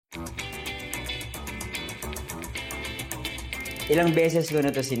Ilang beses ko na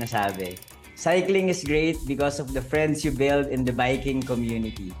to sinasabi. Cycling is great because of the friends you build in the biking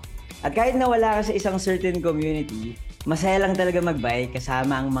community. At kahit na wala ka sa isang certain community, masaya lang talaga magbike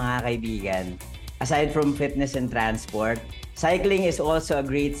kasama ang mga kaibigan. Aside from fitness and transport, cycling is also a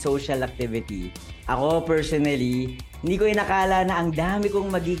great social activity. Ako personally, hindi ko inakala na ang dami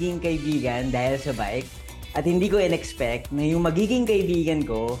kong magiging kaibigan dahil sa bike at hindi ko in-expect na yung magiging kaibigan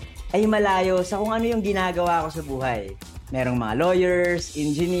ko ay malayo sa kung ano yung ginagawa ko sa buhay. Merong mga lawyers,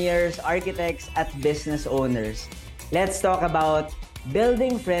 engineers, architects, at business owners. Let's talk about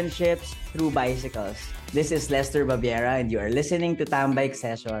building friendships through bicycles. This is Lester Babiera and you are listening to Tambike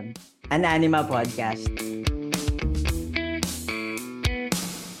Session, an Anima podcast.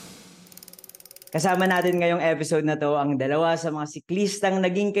 Kasama natin ngayong episode na to ang dalawa sa mga siklistang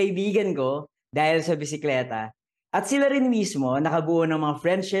naging kaibigan ko dahil sa bisikleta. At sila rin mismo nakabuo ng mga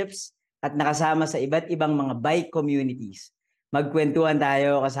friendships at nakasama sa iba't ibang mga bike communities. Magkwentuhan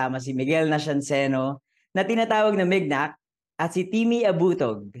tayo kasama si Miguel Nacianceno na tinatawag na Mignac at si Timi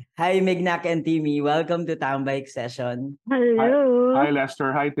Abutog. Hi Mignac and Timi, welcome to Tambike Session. Hello. Hi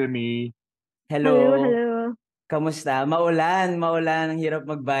Lester, hi Timi. Hello. Hello. Kamusta? Maulan, ang hirap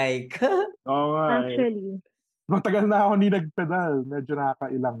magbike. Oo nga. Actually. Matagal na ako hindi nagpedal, medyo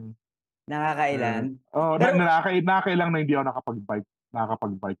nakakailang. Nakakailan? Pero nakakailang na hindi ako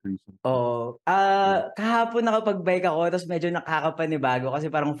nakakapag-bike recently. Kahapon nakapag-bike ako, tapos medyo nakakapanibago kasi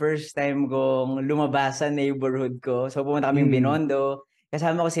parang first time kong lumabas sa neighborhood ko. So pumunta kaming Binondo.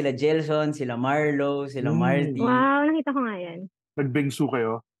 Kasama ko sila Jelson, sila Marlo, sila Marty. Wow, nakita ko nga yan. Nagbingsu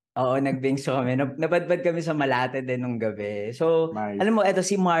kayo? Oo, nagbingso kami. Nabadbad kami sa Malate din nung gabi. So, nice. Alam mo, eto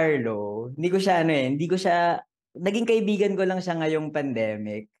si Marlo, hindi ko siya, naging kaibigan ko lang siya ngayong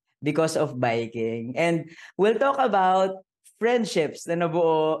pandemic because of biking. And we'll talk about friendships na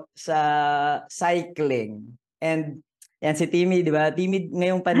nabuo sa cycling. And yan si Timi, di ba? Timi,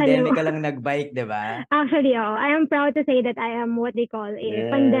 ngayong pandemic ka lang nag-bike, di ba? Actually, I am proud to say that I am what they call a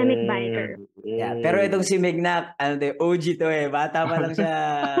pandemic biker. Yeah. Pero itong si Mignac, OG to eh. Bata pa lang siya,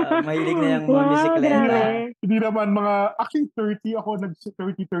 mahilig na yung mga Wow, bisikleta. grabe. Hindi naman actually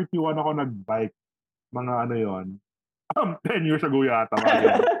 31 ako nag-bike. Mga ano yon 10 years ago yata.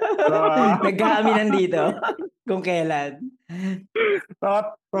 Nagkahaminan dito. Kung kailan. Mga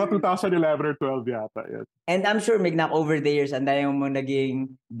 2011 or 12 yata. Yes. And I'm sure, Mignac, over the years, ang dami mo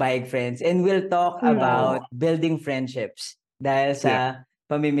naging bike friends. And we'll talk about building friendships dahil sa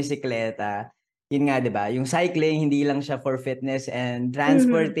pamimisikleta. Yun nga, di ba? Yung cycling, hindi lang siya for fitness and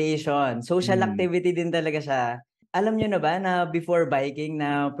transportation. Social activity din talaga siya. Alam nyo na ba na before biking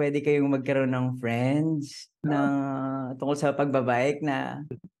na pwede kayong magkaroon ng friends na tungkol sa pagbabike na...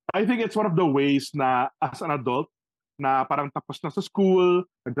 I think it's one of the ways na as an adult na parang tapos na sa school,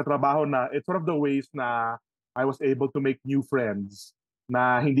 nagtatrabaho na, it's one of the ways na I was able to make new friends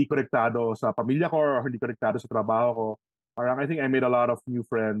na hindi konektado sa pamilya ko or hindi konektado sa trabaho ko. Parang I think I made a lot of new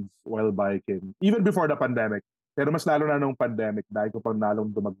friends while biking. Even before the pandemic. Pero mas lalo na nung pandemic dahil ko pang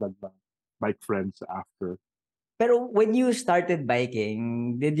lalong dumagdag ng bike friends after. Pero when you started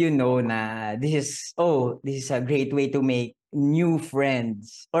biking, did you know na this is a great way to make new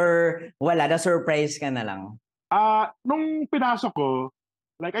friends? Or wala, na-surprise ka na lang? Nung pinasok ko,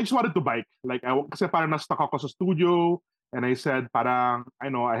 like I just wanted to bike. Like kasi parang na-stuck ako sa studio and I said parang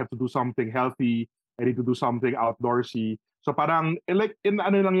I know I have to do something healthy. I need to do something outdoorsy. So parang like in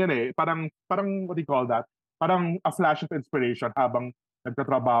ano lang yan eh, parang what do you call that? Parang a flash of inspiration habang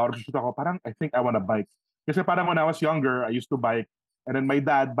nagtatrabaho ako, parang I think I wanna bike. Kasi parang when I was younger, I used to bike. And then my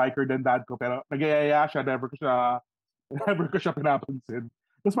dad, biker din dad ko. Pero nagayaya siya, never ko siya pinapansin.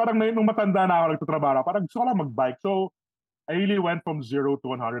 Tapos parang nung matanda na ako nagtatrabaho, parang gusto ko lang mag-bike. So, I really went from 0 to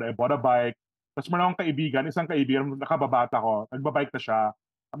 100. I bought a bike. Tapos meron akong kaibigan, isang kaibigan, nakababata ko, nagbabike na siya.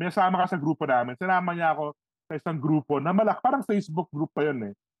 Kami nasama ka sa grupo namin. Sinama niya ako sa isang grupo na parang Facebook group pa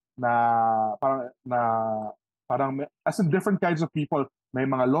yun eh. Parang as in different kinds of people. May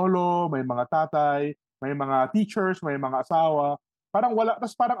mga lolo, may mga tatay, may mga teachers, may mga asawa. Parang wala,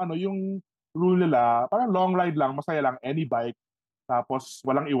 tapos parang yung rule nila, parang long ride lang, masaya lang, any bike, tapos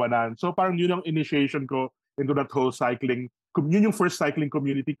walang iwanan. So parang yun ang initiation ko into that whole cycling. Yun yung first cycling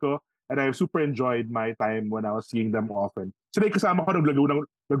community ko, and I super enjoyed my time when I was seeing them often. So kasama ko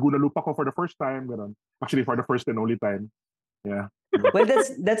Laguna Lupa ko for the first time, gano'n. Actually, for the first and only time. Yeah. Well,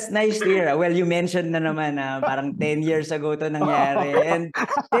 that's nice to hear. Well, you mentioned na naman na parang 10 years ago to nangyari. And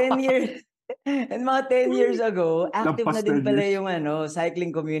 10 years... And mga 10 years ago, active na din pala yung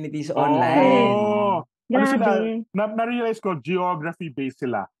cycling communities online. Ano sila, na-realize ko, geography-based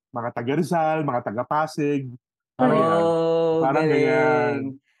sila. Mga taga Rizal, mga taga Pasig. Parang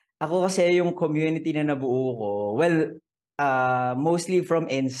ganyan. Ako kasi yung community na nabuo ko, well, mostly from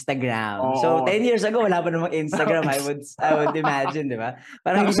Instagram. So, Oo. 10 years ago, wala pa namang Instagram, I would imagine, di ba?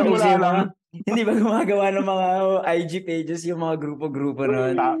 Parang hindi pa uso Nakasimula yung lang. hindi ba gumagawa ng mga IG pages yung mga grupo-grupo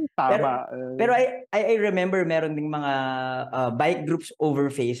noon. Tama. Pero I remember meron ding mga bike groups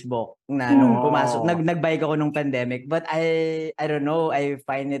over Facebook na nung pumasok, nagbike ako nung pandemic, but I don't know, I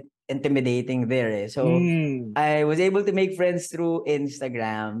find it intimidating there eh. So, I was able to make friends through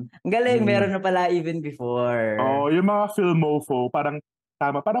Instagram. Ang galing, meron na pala even before. Yung mga Filmofo, parang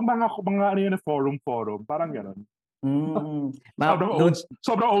tama, parang mga ano yun, forum, parang gano'n.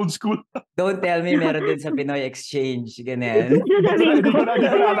 Sobrang old school. Don't tell me meron din sa Pinoy Exchange, ganyan. Hindi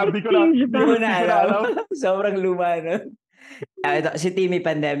ko na alam. Sobrang luma, no? Ito, si Timi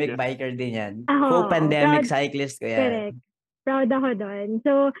pandemic biker din yan. Co-pandemic cyclist ko yan. Correct. Proud ako doon.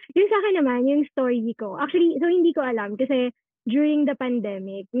 So, yung sa akin naman, yung story ko. Actually, so hindi ko alam kasi during the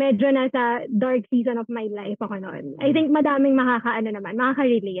pandemic, medyo nasa dark season of my life ako noon. I think madaming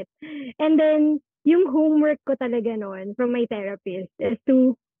makaka-relate. And then, yung homework ko talaga noon from my therapist is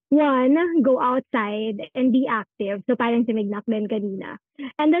to, one, go outside and be active. So, parang si Mignac din kanina.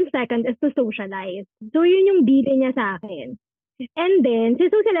 And then second is to socialize. So, yun yung bili niya sa akin. And then, si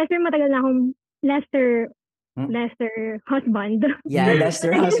Susie Lester, matagal na akong Lester husband. Yeah,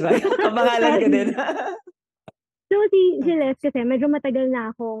 Lester husband. Kapangalan ko din. So, si Les kasi medyo matagal na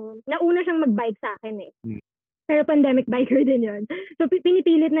akong, nauna siyang mag-bike sa akin eh. Pero pandemic biker din yun. So,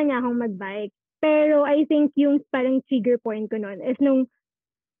 pinipilit na niya akong mag-bike. Pero I think yung parang trigger point ko noon is nung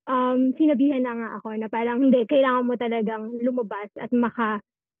sinabihan na nga ako na parang hindi, kailangan mo talagang lumabas at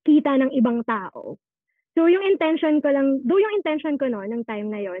makakita ng ibang tao. So, yung intention ko noon, ng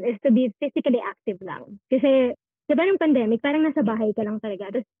time na yon is to be physically active lang. Kasi, diba nung pandemic, parang nasa bahay ka lang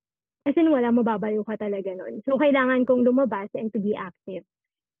talaga. Tapos, as in, wala, mababayo ka talaga noon. So, kailangan kong lumabas and to be active.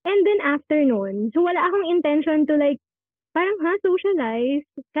 And then, after noon, so wala akong intention to like, parang, socialize.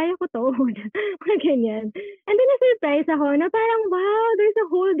 Kaya ko to. Mga ganyan. And then, na-surprise ako na parang, wow, there's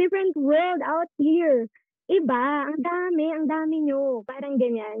a whole different world out here. Iba, ang dami nyo. Parang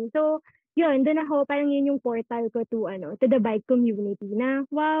ganyan. So, yun, doon ako, parang yun yung portal ko to the bike community na,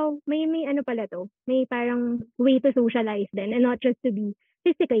 wow, may ano pala to. May parang way to socialize din and not just to be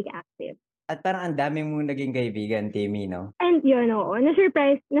physically active. At parang ang dami mong naging kaibigan, Timmy, no? And yun, oo.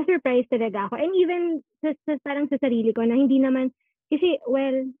 Na-surprise talaga ako. And even parang sa sarili ko na hindi naman, kasi,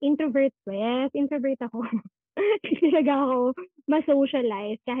 well, introvert ako. Kasi talaga ako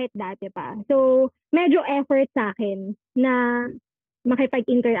ma-socialize kahit dati pa. So, medyo effort sa akin na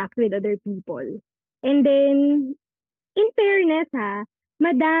makipag-interact with other people. And then, in fairness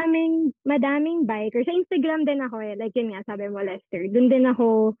madaming bikers. Sa Instagram din ako eh. Like yun nga, sabi mo Lester. Doon din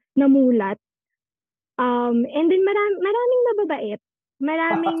ako namulat. And then maraming mababait.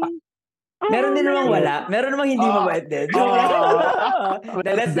 Meron din namang wala. Meron namang hindi mabait din.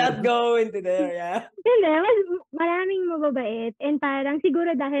 Let's not go into there, yeah. Hindi, maraming mababait. And parang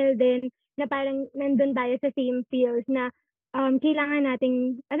siguro dahil din na parang nandun tayo sa same fields na kailangan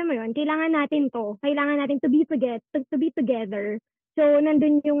natin, kailangan natin to be together. So,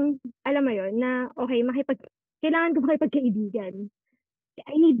 nandun yung, na, okay, kailangan ko makipagkaibigan.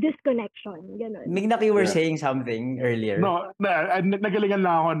 I need this connection. Ganun. Mignac, you were saying something earlier. No, nagalingan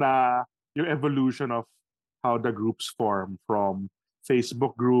lang ako na yung evolution of how the groups form from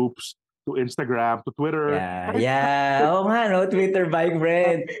Facebook groups to Instagram, to Twitter. Yeah. Oo nga, no? Twitter bike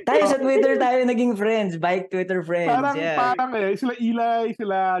friend. Tayo sa Twitter tayo naging friends. Bike Twitter friends. Parang sila Eli,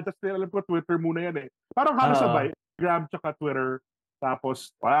 sila Justin, alam ko Twitter muna yan eh. Parang halos sabay. Instagram tsaka Twitter. Tapos,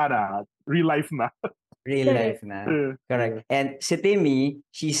 wala na. Real life na. Real life na. Correct. And si Timmy,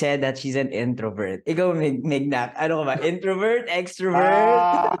 she said that she's an introvert. Ikaw, Mignac, ano ka ba? Introvert?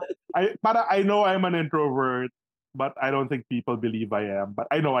 Extrovert? I know I'm an introvert. But I don't think people believe I am.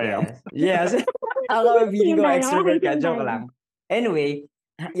 But I know I am. Yes. Ako, feeling ko extrovert ka. Joke lang. Anyway,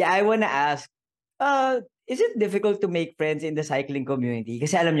 yeah, I wanna ask, is it difficult to make friends in the cycling community?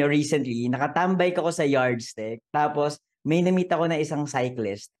 Kasi alam nyo, recently, nakatambay ako sa yardstick. Tapos, may na-meet ako na isang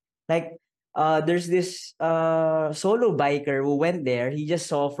cyclist. Like, there's this solo biker who went there. He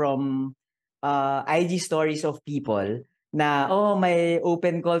just saw from IG stories of people na, may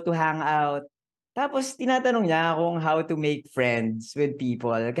open call to hang out. Tapos, tinatanong niya kung how to make friends with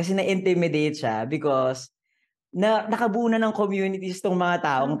people. Kasi na-intimidate siya because nakabuo na ng communities tong mga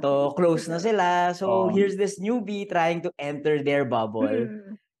taong to. Close na sila. So, here's this newbie trying to enter their bubble.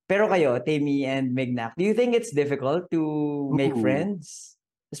 Pero kayo, Timi and Mignac, do you think it's difficult to make friends?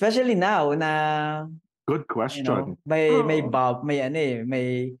 Especially now na... Good question. May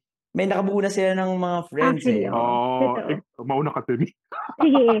nakabuo na sila ng mga friends. Actually, Mauna ka, Timi.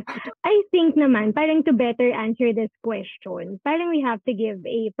 Sige. I think naman, parang to better answer this question, parang we have to give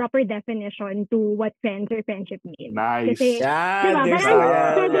a proper definition to what friends or friendship means. Nice. Kasi, Yan, diba, there's parang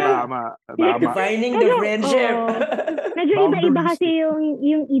yan. sobrang, Tama. Tama. Defining the friendship. medyo iba-iba Boundaries. kasi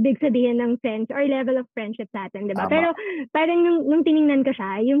yung ibig sabihin ng friends or level of friendship sa atin, diba? Tama. Pero parang nung tiningnan ko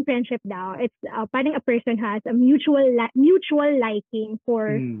siya, yung friendship daw, it's parang a person has a mutual liking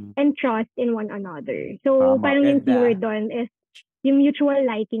for and trust in one another. So Tama. parang yung Ganda. keyword doon is yung mutual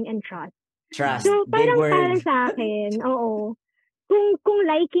liking and trust. Trust. So Big parang para word. sa akin, oo. Kung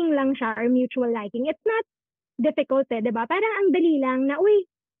liking lang siya or mutual liking, it's not difficult diba? Parang ang dali lang na, uy,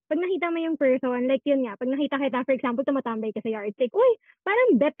 pag nakita mo yung person, like yun nga, pag nakita kita, for example, tumatambay ka sa yardstick, uy,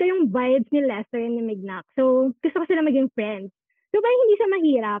 parang bet ko yung vibes ni Lester and ni Mignac. So, gusto ko sila maging friends. So, parang hindi siya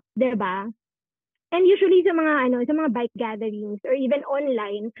mahirap, diba? And usually sa mga bike gatherings or even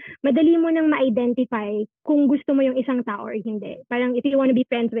online, madali mo nang ma-identify kung gusto mo yung isang tao or hindi. Parang if you want to be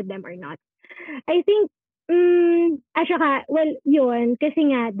friends with them or not. I think, yun, kasi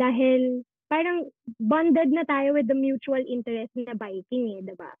nga, dahil parang bonded na tayo with the mutual interest na biking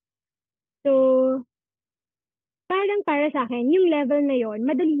diba? So, parang para sa akin, yung level na yon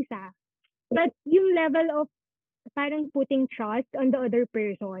madali sa. But yung level of parang putting trust on the other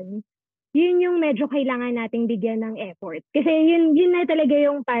person, yun yung medyo kailangan nating bigyan ng effort. Kasi yun na talaga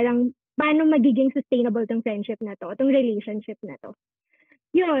yung parang paano magiging sustainable tong friendship na to, tong relationship na to.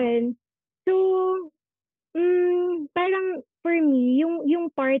 Yun. So, parang for me,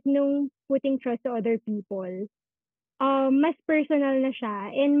 yung part nung putting trust to other people, mas personal na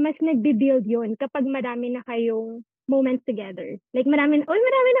siya and mas nagbe-build yun kapag marami na kayong moments together. Like marami na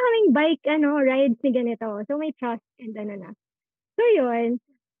kaming bike, rides ni ganito. So may trust and na. So yun.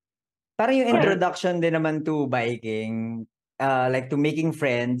 Parang yung introduction din naman to biking, like to making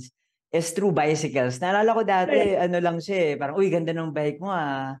friends, is through bicycles. Naalala ko dati, lang siya parang, uy, ganda ng bike mo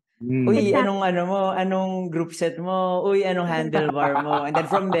Uy, anong group set mo? Uy, anong handlebar mo? And then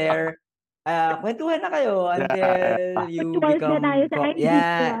from there, kwentuhan na kayo until you become,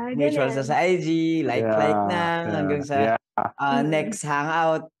 mutuals na sa IG, like na, hanggang sa next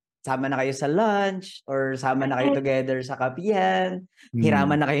hangout. Sama na kayo sa lunch or sama na kayo together sa kapihan,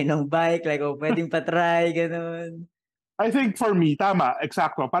 hiraman na kayo ng bike, like, pwedeng patry, ganun. I think for me, tama,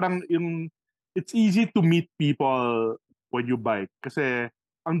 exacto. Parang it's easy to meet people when you bike. Kasi,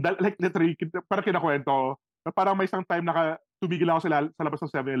 like literally, parang kinakwento, na parang may isang time tumigil ako sa labas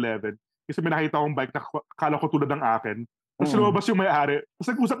ng 7-Eleven. Kasi may nakita akong bike na kala ko tulad ng akin. Tapos lumabas yung may-ari. Tapos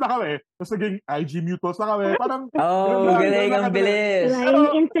nag-usap na kami. Tapos naging IG mutuals na kami. Parang, galing, ang bilis.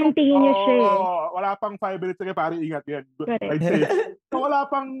 Instantaneous siya. Wala pang 5 minutes na pare, ingat yan. Ride safe.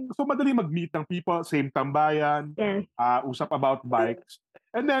 So madali mag-meet ng people, same tambayan, usap about bikes.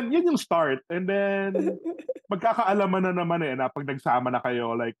 And then, yan yung start. And then, magkakaalaman na naman na pag nagsama na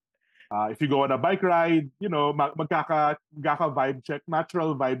kayo, like, if you go on a bike ride, magkaka-vibe check,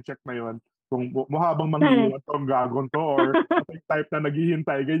 natural vibe check na yun. Kung mukha bang manghihiwan tong gagon to or type na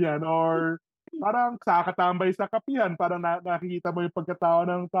naghihintay, ganyan. Or parang kakatambay sa kapihan, parang nakikita mo yung pagkatao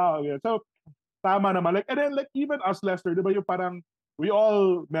ng tao. Ganyan. So, tama naman. Like, and then, like, even us, Lester, di ba yung parang we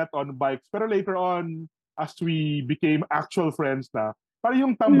all met on bikes. Pero later on, as we became actual friends na,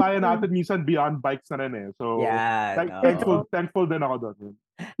 parang yung tambayan natin minsan beyond bikes na rin So, thankful din ako doon.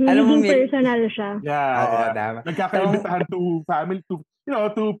 Alam mo, personal siya. Tama. Nagkakaibitahan to family, to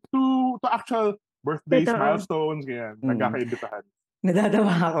actual birthdays, milestones, ganyan. Nagkakaibitahan.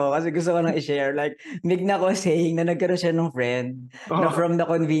 Nadadawa ako kasi gusto ko nang i-share. Like, Mignac was saying na nagkaroon siya ng friend na from the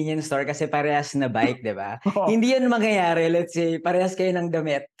convenience store kasi parehas na bike, di ba? Hindi yan mangyayari. Let's say, parehas kayo ng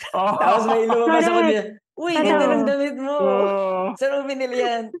damit. Tapos may lumabas ako niya, uy, ganda ng damit mo. Saan mo binili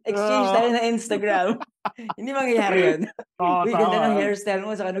yan? Exchange tayo na Instagram. Hindi mangyayari yun. Uy, ganda ng hairstyle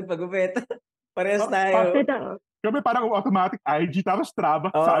mo, saka nagpagupit. Parehas tayo. Kami parang automatic IG tapos Strava.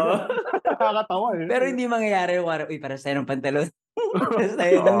 Nakakatawa Pero hindi mangyayari yung uy, parehas tayo ng pantalon. Parehas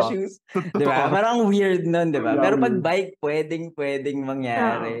tayo ng shoes. Diba? Parang weird nun, diba? Pero pag bike, pwedeng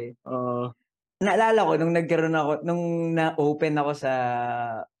mangyari. Naalala ko, nung na-open ako sa...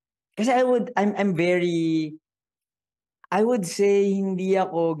 Kasi I would say hindi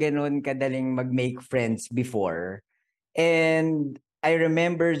ako ganun kadaling mag-make friends before. And I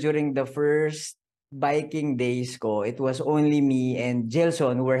remember during the first biking days ko, it was only me and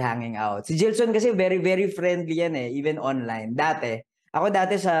Jelson who were hanging out. Si Jelson kasi very, very friendly yan even online. Ako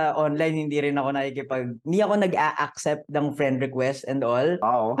dati sa online, hindi ako nag-a-accept ng friend request and all.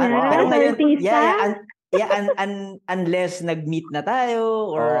 Pero ngayon, unless nag-meet na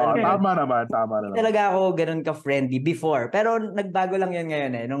tayo or tama naman. Hindi talaga ako ganun ka-friendly before. Pero nagbago lang yun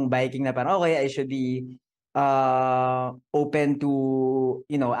ngayon nung biking na parang, okay, I should be open to,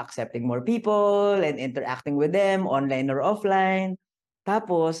 accepting more people and interacting with them, online or offline.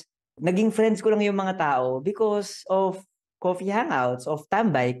 Tapos, naging friends ko lang yung mga tao because of coffee hangouts, of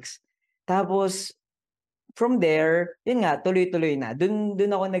tambikes. Tapos, from there, yun nga, tuloy-tuloy na. Dun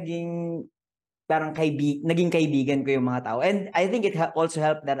ako naging parang naging kaibigan ko yung mga tao. And I think it also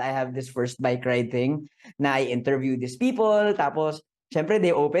helped that I have this first bike ride thing na I interview these people. Tapos, syempre,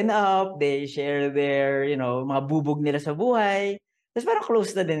 they open up, they share their, mga bubog nila sa buhay. Tapos parang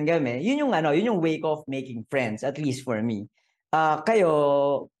close na din kami. Yun yung wake of making friends, at least for me. Kayo,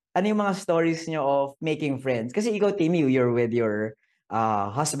 ano yung mga stories nyo of making friends? Kasi ikaw, Timmy, you're with your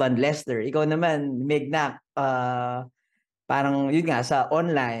husband, Lester. Ikaw naman, Mignac, parang yun nga, sa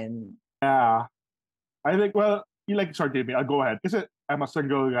online. Yeah. I think, well, you like to start, Timmy. I'll go ahead. Kasi I'm a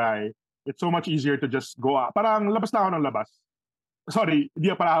single guy. It's so much easier to just go out. Parang labas na ako ng labas. Sorry,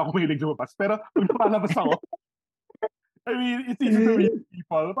 hindi pa ako kumilig lumabas. Pero pag napalabas ako, I mean, it's easy to meet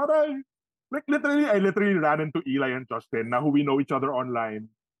people. Parang, like, I literally ran into Eli and Justin na who we know each other online.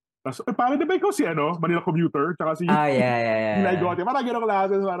 Tapos, parang di ba ikaw si, Manila Commuter? Tsaka si Yeah. Eli Gotti. Parang gano'ng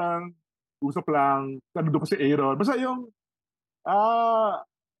klase, parang usap lang. Doon pa si Aaron. Basta yung,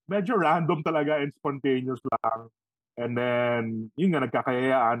 medyo random talaga and spontaneous lang. And then, yun nga,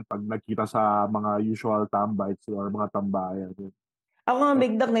 nagkakayayaan pag nagkita sa mga usual tambites or mga tambayan. Ako nga,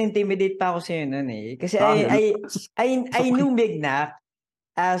 Mignac, na-intimidate pa ako sa'yo nun eh. Kasi I knew Mignac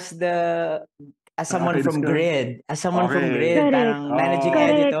as someone from Grid. As someone from Grid, parang managing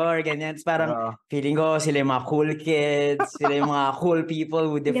editor, ganyan. It's parang feeling ko sila yung mga cool kids, sila yung mga cool people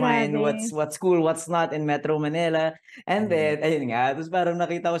who define what's cool, what's not in Metro Manila. And then, ayun nga, tapos parang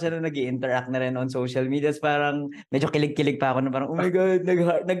nakita ko siya na nag-i-interact na rin on social media. Tapos parang medyo kilig-kilig pa ako na parang, oh my God,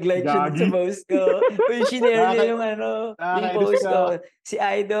 nag-like siya sa post ko. Uy, shinare niya yung yung post ko. Si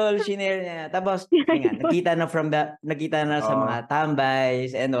Idol, shinare niya. Tapos, yun nga, nakita na sa mga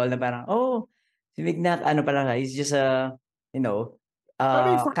tambays and all na parang, si Mignac, he's just kaya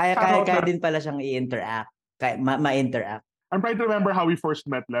din pala siyang i-interact. Ma-interact. I'm trying to remember how we first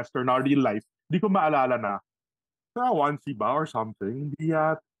met Lester na real life. Hindi ko maalala na. Sa onesie ba or something?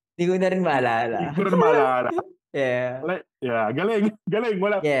 Hindi ko na rin maalala. Yeah. Like, yeah, galing.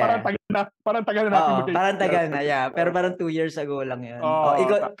 Wala, yeah. Parang tagal na natin. Parang tagal na, yeah. Pero parang 2 years ago lang yun.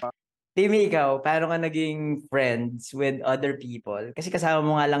 Timmy, ikaw, paano ka naging friends with other people? Kasi kasama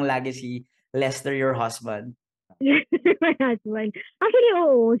mo nga lang lagi si Lester, your husband. Lester, my husband. Actually,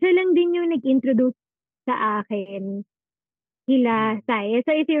 oo. Siya lang din yung nag-introduce sa akin. Sila, Sai.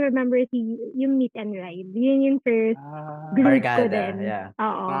 So, if you remember, yung Meet and Ride. Yun yung first group ko din. Yeah.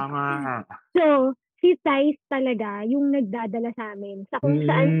 Oo. Tama. So, si Sai talaga yung nagdadala sa amin sa kung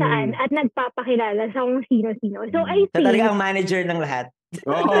saan-saan at nagpapakilala sa kung sino-sino. So, I think... So, talaga ang manager ng lahat.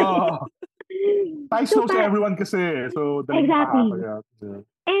 Oo. Sai knows everyone kasi. So, exactly.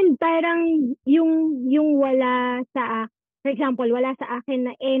 And parang yung wala sa, for example, wala sa akin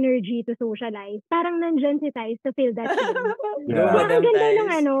na energy to socialize, parang nandyan si Thais to fill that in. Yeah. So, ang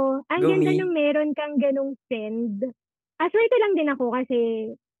ganda nung ang ganda nung meron kang ganong friend. Aswerte lang din ako kasi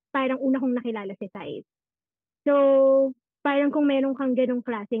parang una kong nakilala si Thais. So, parang kung meron kang ganong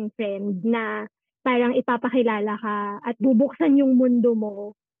klaseng friend na parang ipapakilala ka at bubuksan yung mundo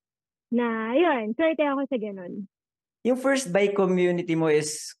mo na, yun, swerte ako sa ganon. Yung first bike community mo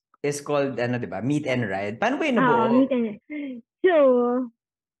is called, diba? Meet and Ride. Paano ba yun nabuo? Meet and Ride. So,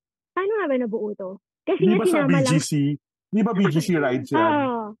 paano nga ba nabuo to? Kasi Di nga ba sa sinama BGC? Di ba BGC rides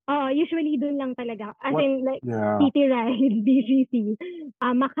yan? Usually doon lang talaga. As in, like, city ride, BGC,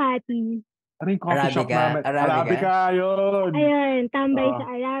 Makati. Ano yung coffee shop namin? Arabica, yun. Ayun, tambay sa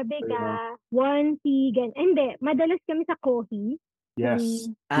Arabica, onesie, hindi, madalas kami sa coffee. Yes.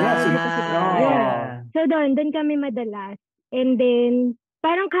 So doon kami madalas. And then,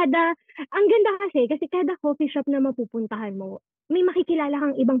 parang ang ganda kasi kada coffee shop na mapupuntahan mo, may makikilala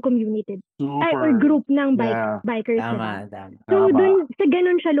kang ibang community. Or group ng bikers. Tama. So doon, sa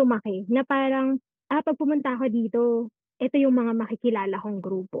ganun siya lumaki, na parang, pag pumunta ako dito, ito yung mga makikilala kong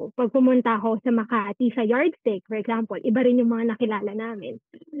grupo. Pag pumunta ako sa Makati, sa Yardstick, for example, iba rin yung mga nakilala namin.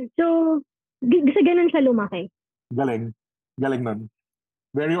 So, sa ganun siya lumaki. Galing nun.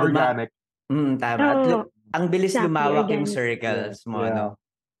 Very organic. Tama. Ang bilis lumawak yung circles mo, no?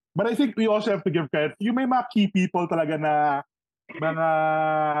 But I think we also have to give credit. Yung may mga key people talaga na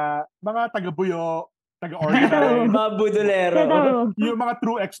mga taga-buyo, taga-organize. Mga budolero. Yung mga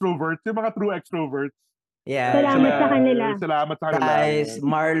true extroverts. Yeah. Salamat sa kanila. Guys,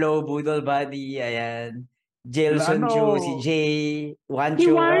 Marlo, Budol Buddy, ayan. Jailson Chu, si Jay, Wancho. Si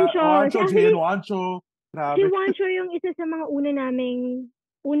Wancho. Wancho. Si Wancho yung isa sa mga una naming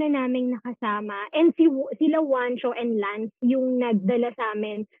una naming nakasama. And sila Juancho and Lance yung nagdala sa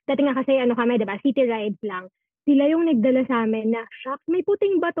amin. Dati nga kasi kami, diba? City rides lang. Sila yung nagdala sa amin na, shucks, may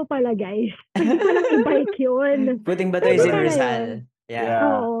puting bato pala, guys. Pwede palang i-bike yun. Puting bato is in pala Rizal. yun. Yeah.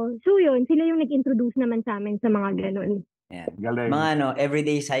 Oo. So yun, sila yung nag-introduce naman sa amin sa mga ganun. Yeah. Galing. Mga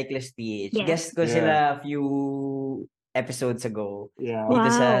everyday cyclist PH. Yes. Guest ko sila a few episodes ago dito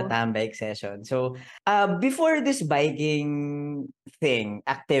sa Tambike session. So, before this biking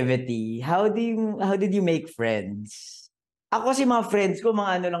activity, how did you make friends? Ako kasi mga friends ko,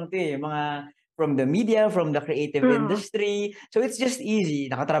 mga lang mga from the media, from the creative industry. So, it's just easy.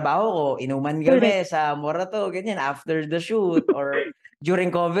 Nakatrabaho ko, inuman kami sa Morato, ganyan, after the shoot or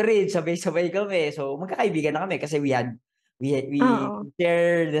during coverage, sabay-sabay kami. So, magkakaibigan na kami kasi we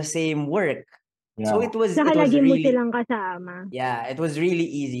share the same work. Yeah. So it was lagi really, mo silang kasama. Yeah, it was really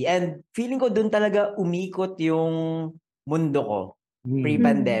easy. And feeling ko dun talaga umikot yung mundo ko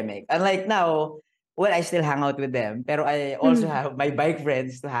pre-pandemic. Unlike now, well, I still hang out with them, pero I also have my bike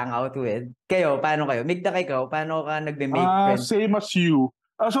friends to hang out with. Kayo, paano kayo? Mignac, ikaw, paano ka nagbe-make friends? Same as you.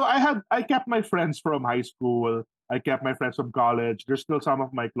 So I kept my friends from high school. I kept my friends from college. There's still some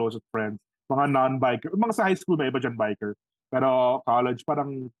of my closest friends. Mga non-biker. Mga sa high school, may iba dyan biker. Pero college,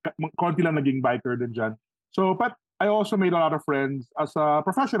 parang konti lang naging biker din dyan. So, but I also made a lot of friends as a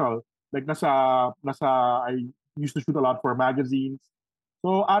professional. Like, I used to shoot a lot for magazines.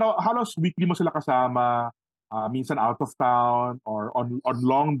 So, halos weekly mo sila kasama. Minsan out of town or on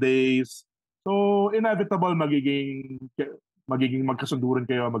long days. So, inevitable magiging magkasunduran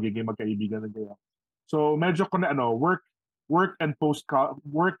kayo, magiging magkaibigan kayo. So, medyo work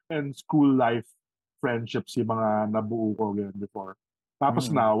and school life friendships yung mga nabuo ko ganyan before.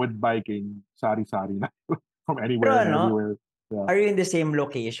 Tapos now, with biking, sari-sari na. From anywhere and everywhere. Yeah. Are you in the same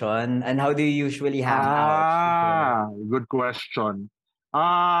location? And how do you usually hang out? Good question.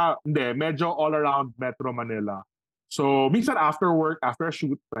 Hindi. Medyo all around Metro Manila. So, minsan after work, after a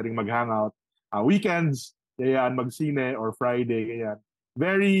shoot, pwedeng mag-hangout. Weekends, ganyan, mag-sine or Friday, ganyan.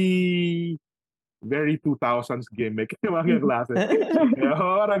 Very 2000s gimmick. Yung mga klase.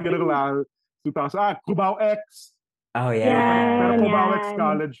 Parang gano'ng klase. 2000, Cubao X. Oh, yeah. Pero Cubao X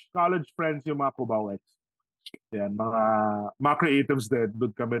college friends yung mga Cubao X. Yan, mga creatives din.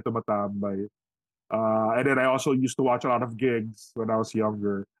 Doon kami tumatambay. And then I also used to watch a lot of gigs when I was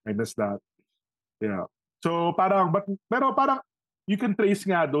younger. I miss that. Yeah. So parang, pero parang you can trace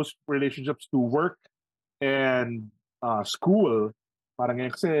nga those relationships to work and school. Parang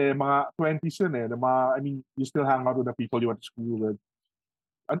kasi mga 20s yun I mean, you still hang out with the people you went to school with.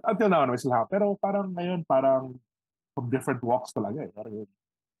 Until now, I still have. Pero parang ngayon, parang from different walks talaga Parang yun.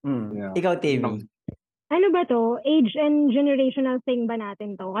 Yeah. Ikaw, Timi. Ano ba to? Age and generational thing ba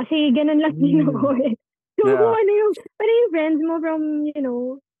natin to? Kasi ganun lang din ako So, parang yung friends mo from,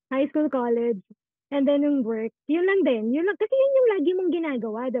 high school, college, and then yung work, yun lang din. Yun lang, kasi yun yung lagi mong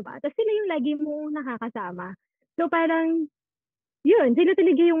ginagawa, diba? Tapos sila yung lagi mong nakakasama. So, parang, yun, sila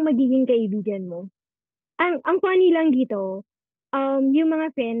talaga yung magiging kaibigan mo. Ang funny lang dito, yung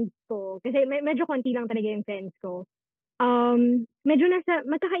mga friends ko, kasi medyo konti lang talaga yung friends ko, medyo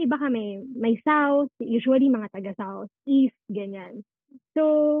magkakaiba kami. May South, usually mga taga-South, East, ganyan.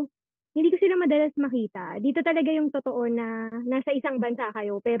 So, hindi ko sila madalas makita. Dito talaga yung totoo na nasa isang bansa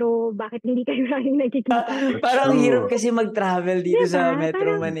kayo, pero bakit hindi kayo laging nagkikita? Parang hirap kasi mag-travel dito sa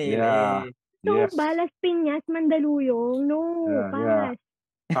Metro Manila. So, Balas, Piñas, Mandaluyong, pass.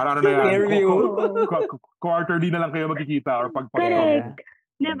 Parang quarterly na lang kayo magkikita or Correct.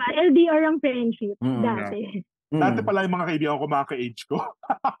 Diba? LDR ang friendship dati. Dati pala yung mga kaibigan ko, mga ka-age ko.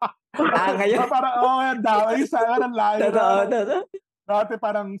 Ngayon? Parang, yan dami. Sana ng layo. Totoo. Dati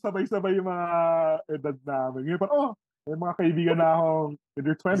parang sabay-sabay yung mga edad namin. Ngayon parang, may mga kaibigan na akong in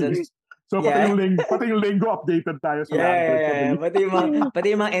their 20s. So, pati yung lingo updated tayo sa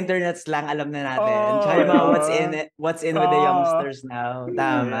Pati yung mga internet slang alam na natin. Tsaka yung mga what's in with the youngsters now.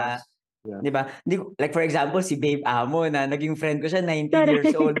 Tama. Yeah. Diba? Like for example, si Babe Amo na naging friend ko siya, 19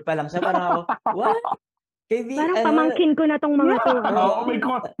 years old pa lang siya. Parang ako, what? Parang pamangkin ko na tong mga to.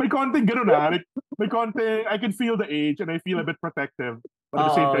 May konting gano'n May konting, I can feel the age and I feel a bit protective. But at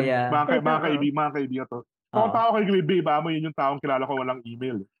the same time, mga kaibigan to. Kung tao kay Babe Amo, yun yung taong kilala ko walang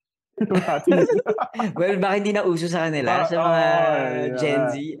email. Well, baka hindi na uso sa kanila sa mga Gen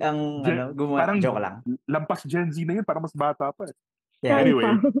Z ang gumawa. Joke lang. Lampas Gen Z na yun, parang mas bata pa Yeah. Anyway.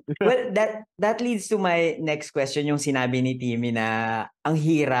 Well, that leads to my next question, yung sinabi ni Timi na ang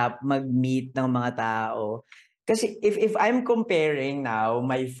hirap mag-meet ng mga tao. Kasi if I'm comparing now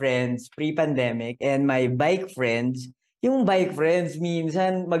my friends pre-pandemic and my bike friends, yung bike friends,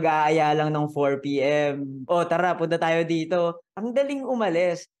 minsan mag-aaya lang ng 4 p.m. O tara, punta tayo dito. Ang daling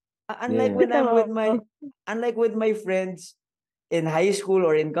umalis. Unlike Yeah. when I'm with Totoo. my friends in high school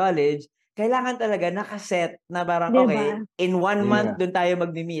or in college, kailangan talaga nakaset na parang, okay, Diba? in 1 month Yeah. doon tayo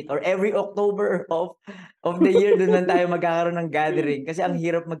mag-meet or every October of the year doon lang tayo magkakaroon ng gathering kasi ang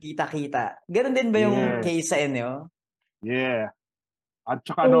hirap magkita-kita. Ganon din ba yung Yes. case sa inyo? Yeah. At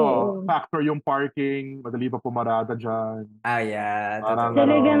saka Oo. factor yung parking, madali pa pumarada dyan. Yeah, Parang totoo.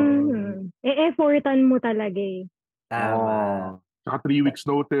 Talagang, e-effortan mo talaga eh. Tama. Tsaka 3 weeks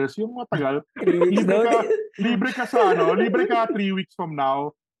notice, yung matagal. 3 weeks notice. Libre ka 3 weeks from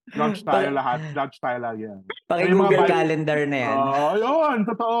now. Lunch tayo lahat. Lunch tayo lagi yan. Yung mga Paki-Google bike, Calendar na yan. yun,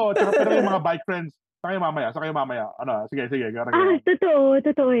 totoo. Tsaka pero yung mga bike friends, sa kayo mamaya. Ano, sige, gara.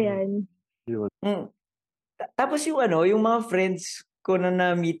 Totoo yan. Yun. Tapos yung mga friends ko na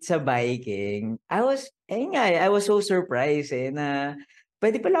na-meet sa biking, I was so surprised na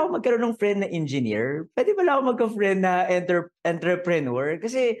pwede pala ako magkaroon ng friend na engineer. Pwede pala ako magka-friend na entrepreneur.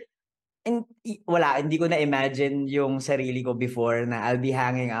 Kasi hindi ko na-imagine yung sarili ko before na I'll be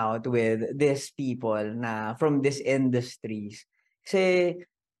hanging out with these people na from these industries. Kasi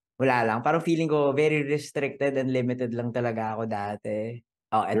wala lang. Parang feeling ko very restricted and limited lang talaga ako dati.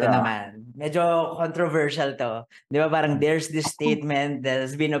 Eto Yeah. naman. Medyo controversial to. Di ba parang there's this statement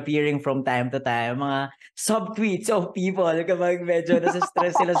that's been appearing from time to time. Mga subtweets of people kapag medyo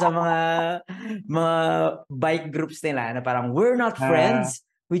nasa-stress sila sa mga bike groups nila na parang, we're not friends.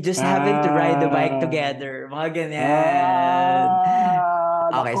 We just happen to ride the bike together. Mga ganyan.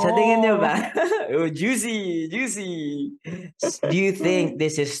 Okay, Nako. sa tingin nyo ba? Juicy. Do you think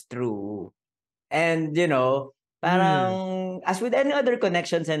this is true? And parang as with any other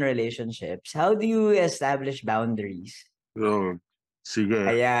connections and relationships, how do you establish boundaries? Sige.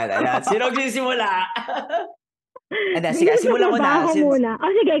 Ayan. Sino magsisimula? Sige, simulan ko na. Ako muna.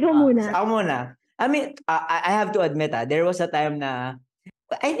 Sige, ikaw muna. Ako muna. I mean, I have to admit, there was a time na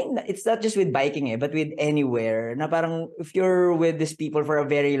I think it's not just with biking but with anywhere na parang if you're with these people for a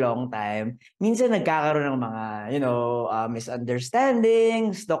very long time, minsan nagkakaroon ng mga,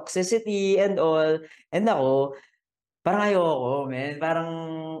 misunderstandings, toxicity, and all. And ako, parang ayoko, man. Parang,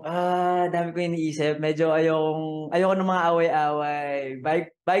 dami ko iniisip. Medyo ayoko ng mga away-away.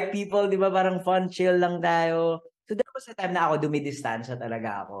 Bike people, di ba, parang fun, chill lang tayo. So, there was a time na ako dumidistansya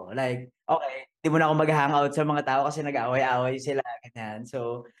talaga ako. Like, okay, di mo na ako mag-hangout sa mga tao kasi nag-away-away sila, ganyan.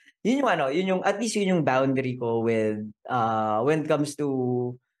 So, yun yung at least yun yung boundary ko with, when it comes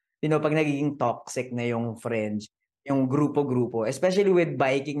to, pag nagiging toxic na yung friends, yung grupo-grupo. Especially with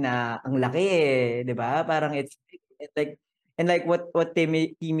biking na ang laki di ba? Parang it's like what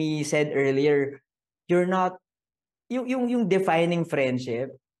Timi said earlier, you're not yung defining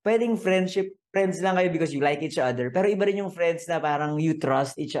friendship. Pwedeng friends lang kayo because you like each other. Pero iba rin yung friends na parang you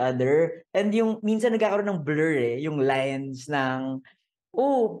trust each other. And yung minsan nagkakaroon ng blur yung lines ng,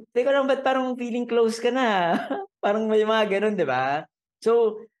 teka lang, ba't parang feeling close ka na? Parang may mga ganun, di ba?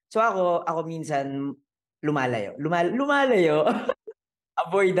 So ako minsan lumalayo. Lumalayo.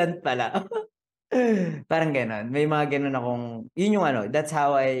 Avoidant pala. Parang gano'n. May mga gano'n akong, yun yung that's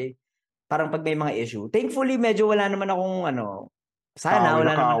how parang pag may mga issue. Thankfully, medyo wala naman akong sana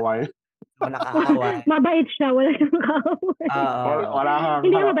wala naman akong nakaaway. Mabait siya, wala siyang kaaway.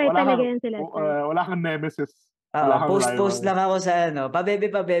 Hindi mabait talaga yan sila. Wala kang nemesis. Post lang ako sa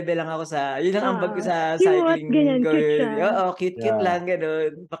pabebe lang ako sa, yun ang ambag ko sa cute, cycling ganyan, community. cute siya. Cute lang,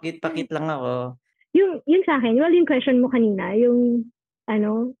 gano'n. Pakit lang ako. Yung sa akin, yung question mo kanina, yung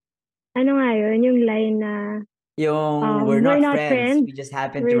ano nga yun, yung line na yung we're not friends, we just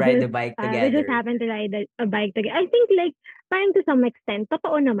happen to ride the bike together. We just happen to ride a bike together. I think like, parang to some extent,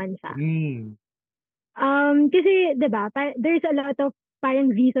 totoo naman siya. Kasi, diba, there's a lot of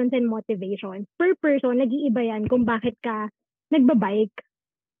parang reasons and motivations. Per person, nag-iiba yan kung bakit ka nagbabike.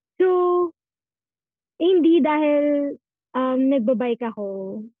 So, hindi dahil nagbabike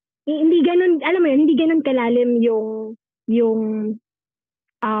ako, hindi ganun, alam mo yun, hindi ganun kalalim yung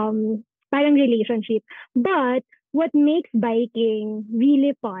parang relationship. But what makes biking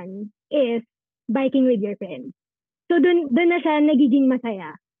really fun is biking with your friends. So dun na siya nagiging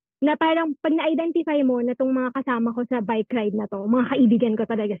masaya. Na parang pag na-identify mo na tong mga kasama ko sa bike ride na to, mga kaibigan ko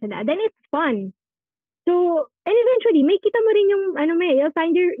talaga sila, then it's fun. So, and eventually, may kita mo rin yung, you'll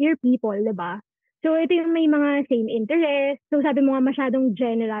find your people, diba? So, ito yung may mga same interest. So, sabi mo nga masyadong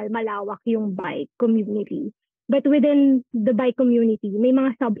general, malawak yung bike community. But within the bike community, may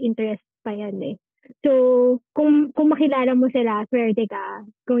mga sub-interest pa yan eh. So, kung makilala mo sila, swerte ka.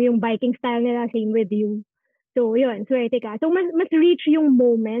 Kung yung biking style nila, same with you. So, yun, swerte ka. So, mas reach yung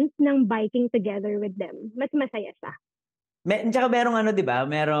moment ng biking together with them. Mas masaya siya. Tsaka merong ano, di ba?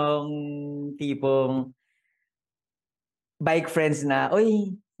 Merong tipong bike friends na,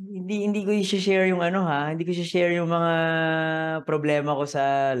 oy, hindi ko i-share yung ano ha, hindi ko i-share yung mga problema ko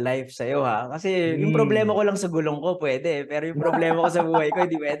sa life sa'yo ha. Kasi yung problema ko lang sa gulong ko, pwede. Pero yung problema ko sa buhay ko,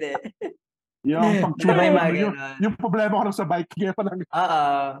 hindi pwede. Yung Di ba yung pag-tune, mga ganon? yung problema ko lang sa bike, kaya pa lang. Oo,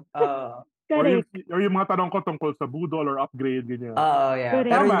 oo. Correct. Or yung mga tanong ko tungkol sa budol or upgrade, ganyan. Oo, yeah.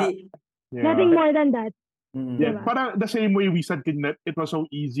 Correct. Pero Tama. hindi, Yeah. Nothing more than that. Yeah, Diba? parang the same way we said that it was so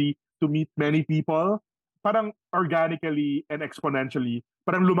easy to meet many people, parang organically and exponentially,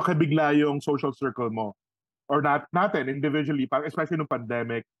 parang lumaki bigla yung social circle mo. Or natin, individually, parang especially nung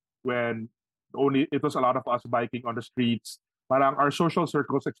pandemic, when only it was a lot of us biking on the streets, parang our social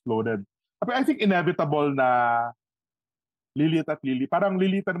circles exploded. I think inevitable na lilit at lili. Parang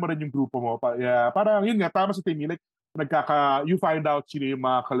lilitan mo rin yung grupo mo. Yeah, parang yun nga, tama sa Timmy, like, you find out sino yung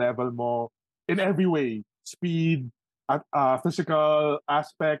mga ka-level mo in every way. Speed, at physical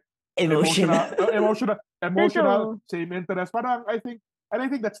aspect, emotional. emotional, same interest. Parang I think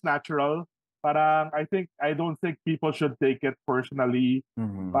that's natural. Parang I don't think people should take it personally.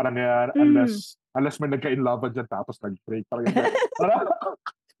 Parang yan, unless may nagka-inlove dyan tapos nag-break. Parang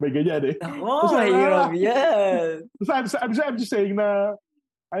may ganyan eh. Ako, mahirap yan. So I'm just saying na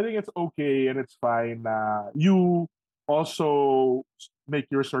I think it's okay and it's fine na you also make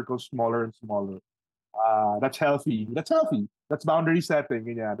your circle smaller and smaller. That's healthy. That's boundary setting.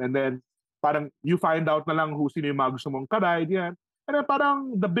 Ganyan. And then parang you find out na lang sino yung mga gusto mong karide. Yan. And then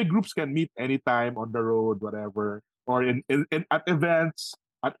parang the big groups can meet anytime on the road, whatever. Or in at events,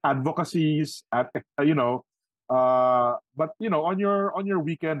 at advocacies, at but on your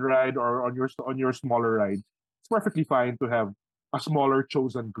weekend ride or on your smaller ride, it's perfectly fine to have a smaller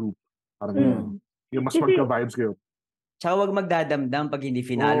chosen group. Parang yung mas magka-vibes kayo. Tsaka huwag magdadamdam pag hindi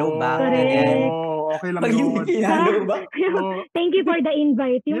finalo ba. Okay lang pag yun. Hindi finalo ba? Thank you for the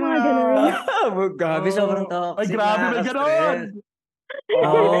invite. Yung mga ganun. Grabe, sobrang toxic. Ay, grabe, may ganun.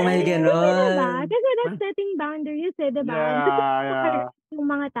 May ganun. Diba? Kasi that's setting boundaries diba? Yeah. Yung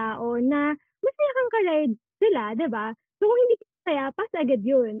mga tao na masaya kang ka-ride sila, diba? So kung hindi kaya, pass agad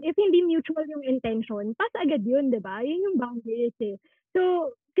yun. If hindi mutual yung intention, pass agad yun, diba? Yun yung boundaries eh.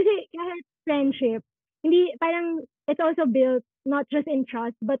 So, kasi kahit friendship, hindi, parang, it's also built not just in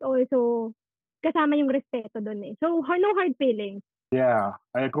trust, but also kasama yung respeto dun eh. So, no hard feelings. Yeah,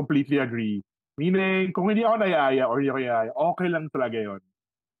 I completely agree. Meaning, kung hindi ako nayaya or hindi ako nayaya, okay lang talaga yun.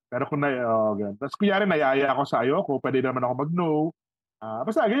 Pero kung tapos kunyari nayaya ako sa ayoko, pwede naman ako mag-no.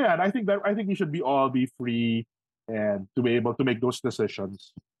 Basta ganyan, I think we should all be free and to be able to make those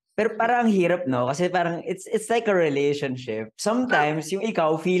decisions. Pero parang hirap, no? Kasi parang it's like a relationship. Sometimes, yung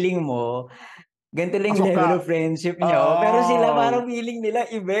ikaw, feeling mo, ganito lang yung level of friendship nyo. Pero sila parang feeling nila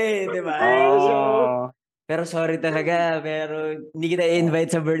iba eh, di ba? So, pero sorry talaga, pero hindi kita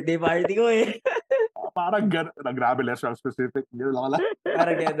i-invite sa birthday party ko eh. Parang grabe, less specific.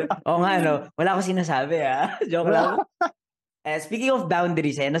 Parang gano'n. Oo nga, no? Wala akong sinasabi, ha? Joke lang. Speaking of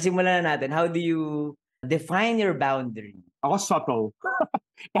boundaries, nasimulan na natin. How do you define your boundary? Ako subtle.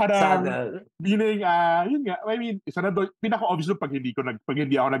 Parang, meaning, yun nga, I mean, isa na doon, pinaka-obvious pag hindi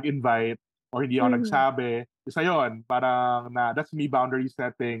ako nag-invite or hindi ako nagsabi, isa yun, parang that's me boundary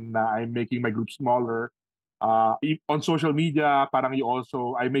setting na I'm making my group smaller. On social media, parang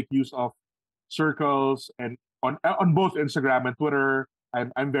I make use of circles and on both Instagram and Twitter,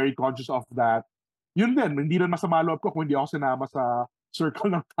 I'm very conscious of that. Yun din, hindi rin masama loob ko kung hindi ako sinama sa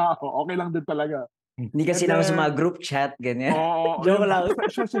circle ng tao. Okay lang din talaga. Hindi kasi lang sa mga group chat, ganyan. Joke lang.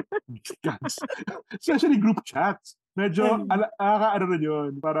 Especially group chats. Medyo, ano rin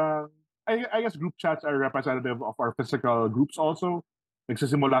yun. Parang, I guess group chats are representative of our physical groups also.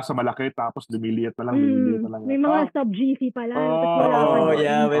 Nagsisimula sa malaki, tapos lumiliit na lang. May mga sub-GC pa lang.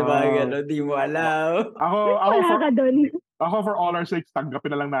 Yeah, may mga gano'n. Di mo alam. Ako for all our sakes,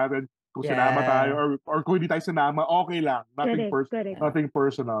 tanggapin na lang natin kung sinama tayo or kung hindi tayo sinama, okay lang. Nothing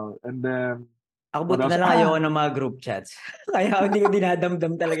personal. And then, ako buti na lang ayoko ng mga group chats. Kaya hindi ko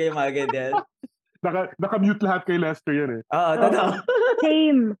dinadamdam talaga yung mga ganyan. Naka-mute lahat kay Lester yan eh. Oo, totoo.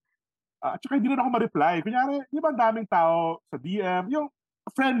 Same. Tsaka hindi na ako ma-reply. Kunyari, di ba ang daming tao sa DM? Yung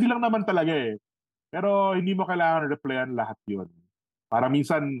friendly lang naman talaga eh. Pero hindi mo kailangan replyan lahat yun. Para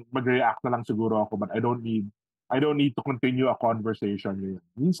minsan mag-react na lang siguro ako, but I don't need to continue a conversation. Yun.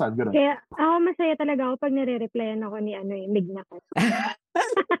 Minsan, gano'n. Kaya ako masaya talaga ako pag nare-replyan ako ni Mignac.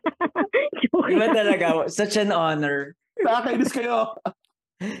 Iba talaga. Such an honor. Nakakainis kayo.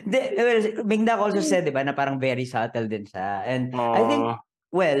 Mignac also said, di ba, na parang very subtle din siya. And I think,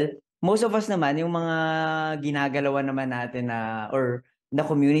 most of us naman, yung mga ginagalawan naman natin na, or the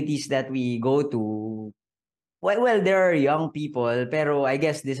communities that we go to, well, there are young people, pero I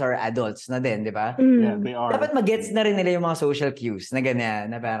guess these are adults na din, di ba? Yeah, they are. Dapat mag-gets na rin nila yung mga social cues na ganyan,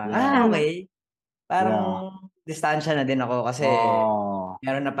 na parang, Yeah. okay. Parang Yeah. distansya na din ako kasi Oh,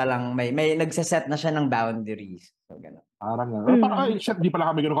 meron na palang, may nagsaset na siya ng boundaries. So, gano'n. parang gano'n. Parang, ay, shit, di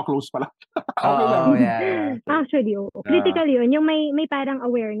pala kami gano'n ka-close pala. Okay lang. Oo, yeah. Actually, critical yun. Yung may parang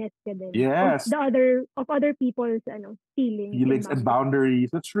awareness ka din. Yes. Of other people's feelings And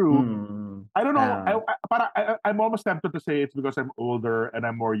boundaries. That's true. I don't know. I'm almost tempted to say it's because I'm older and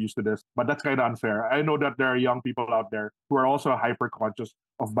I'm more used to this, but that's kind of unfair. I know that there are young people out there who are also hyper conscious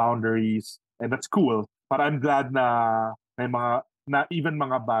of boundaries, and that's cool. But I'm glad na may even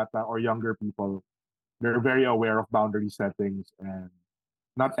mga bata or younger people, they're very aware of boundary settings, and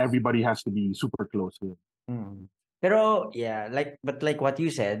not everybody has to be super close with. Pero yeah, but like what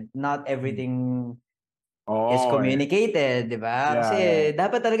you said, not everything is Oh, communicated, di ba? Yeah, Kasi yeah.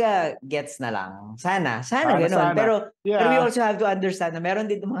 dapat talaga gets na lang. Sana Sana, ganun. sana. Pero Yeah. we also have to understand na meron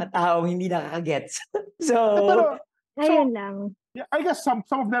din mga taong hindi nakaka-gets. So, ayun lang. Yeah, I guess some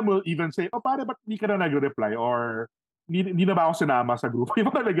of them will even say, "Oh, pare, ba't hindi ka na nag-reply?" Or hindi na ba ako sinama sa grupo?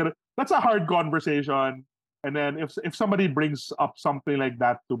 Yung mga ganun. That's a hard conversation. And then if somebody brings up something like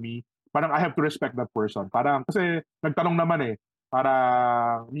that to me, parang I have to respect that person. Parang kasi nagtanong naman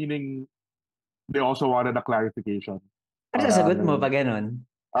parang meaning they also wanted a clarification. ano sasagot mo pag ganun?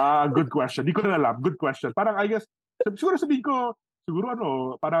 Good question. Di ko na alam. Good question. Parang I guess, siguro sabihin ko,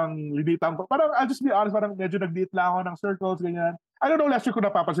 parang linitan ko. Parang I'll just be honest, parang medyo nag-date lang ako ng circles, ganyan. I don't know, Lester, kung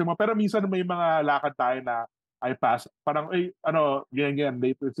napapansin mo, pero minsan may mga lakad tayo na I pass. Parang, ganyan,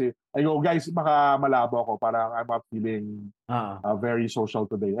 late to say. I go, guys, baka malabo ako. Parang I'm not feeling very social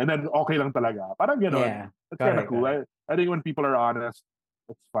today. And then, okay lang talaga. Parang gano'n. Yeah. That's kind of cool. I think when people are honest,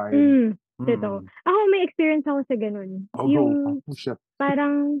 it's fine. Ito. Ako, may experience ako sa ganun. Shit.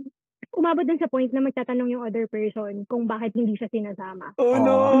 Parang, umabot din sa point na magtatanong yung other person kung bakit hindi siya sinasama. Oh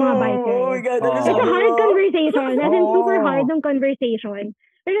no! Mga bikers. Oh my God, It's a hard conversation. As in, super hard yung conversation.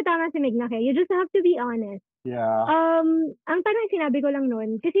 Pero tama si Mignac you just have to be honest. Yeah. Ang parang sinabi ko lang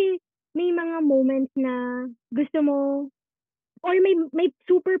nun, kasi may mga moments na gusto mo, or may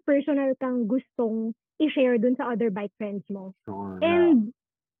super personal kang gustong i-share dun sa other bike friends mo. Sure, And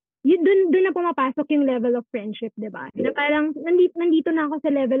dun na pumapasok yung level of friendship, di ba? Na parang, nandito na ako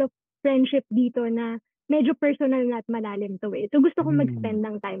sa level of friendship dito na medyo personal na at malalim to So gusto kong mag-spend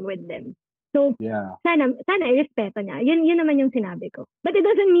ng time with them. So, sana i-respeto niya. Yun naman yung sinabi ko. But it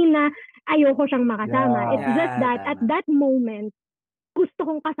doesn't mean na ayoko siyang makasama. It's just that at that moment, gusto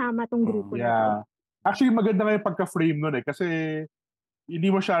kong kasama tong grupo na to. Actually, maganda nga yung pagka-frame nun kasi hindi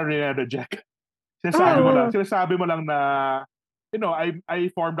mo siya re-reject. Sinasabi mo lang na,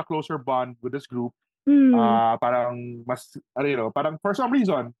 I formed a closer bond with this group. Parang mas, parang for some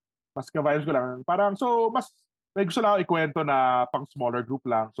reason, mas ka-vibes ko lang. Parang, so, mas, may gusto lang ako ikwento na pang smaller group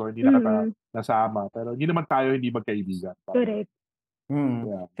lang, so hindi na kita nasama. Pero hindi naman tayo hindi magkaibigan. Correct.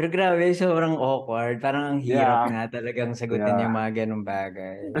 Yeah. Pero grabe, sobrang awkward. Parang ang hirap nga talagang sagutin yung mga ganung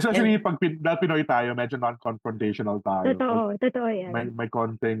bagay. Especially pag Pinoy tayo, medyo non-confrontational tayo. Totoo yan. May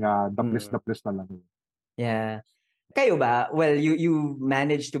konting daplis na lang. Yeah. Kayo ba? Well, you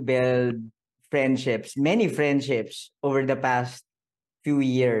managed to build many friendships over the past few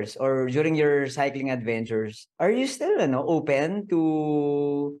years or during your cycling adventures. Are you still open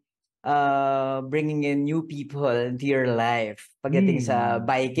to bringing in new people into your life pagdating sa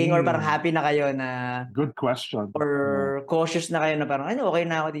biking or parang happy na kayo na good question or cautious na kayo na parang okay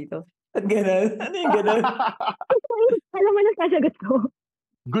na ako dito at gano'n? Ano yung gano'n? Alam mo na sasagot ko.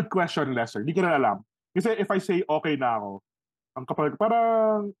 Good question, Lester. Hindi ko na alam kasi if I say okay na ako ang kapag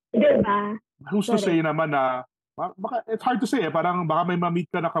parang diba? Who's to say naman na baka, it's hard to say parang baka may ma-meet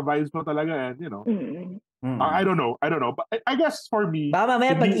ka na ka-vibes mo talaga I don't know. But I guess for me... Baka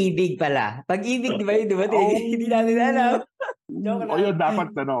mamaya pag-ibig pala. Pag-ibig, di ba yun? Hindi natin alam. Joke lang. Yun, dapat,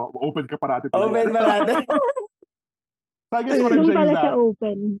 open ka parati. Open parati. So I guess what I'm saying is that,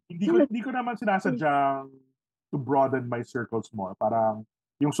 open. hindi ko naman sinasadyang to broaden my circles more. Parang,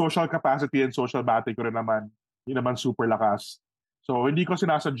 yung social capacity and social battery ko rin naman, hindi naman super lakas. So, hindi ko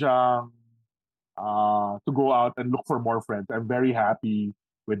sinasadyang to go out and look for more friends. I'm very happy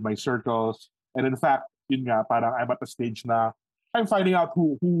with my circles. And in fact, yun nga, parang I'm at a stage na I'm finding out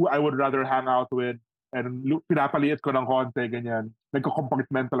who I would rather hang out with and pinapaliit ko ng konti, ganyan.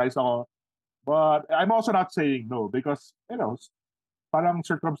 Nagko-compartmentalize ako. But I'm also not saying no because, parang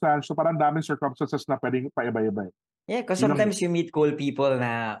circumstantial, parang daming circumstances na pwedeng paiba-iba. Yeah, because sometimes you meet cool people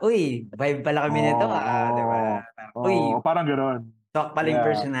na, uy, vibe pala kami nito, di ba? Uy, parang gano'n. Talk pala yung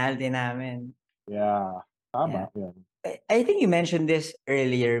personality namin. Yeah, tama. Yeah. I think you mentioned this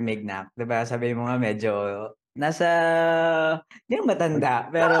earlier, Mignac, di ba? Sabi mo nga medyo nasa, hindi naman matanda,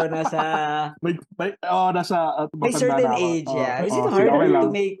 pero nasa, may nasa may matanda certain na ako. age, yeah. Sige, okay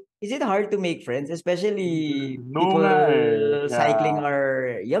lang. Is it hard to make friends? Especially No people nga eh. cycling Yeah. are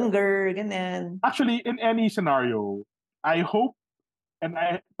younger, ganyan. Actually, in any scenario, I hope, and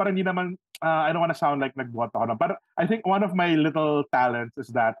parang hindi naman, I don't want to sound like nagbuhat ako na, but I think one of my little talents is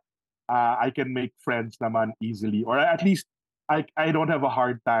that I can make friends naman easily, or at least I don't have a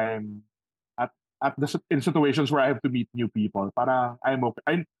hard time at in situations where I have to meet new people. Parang I'm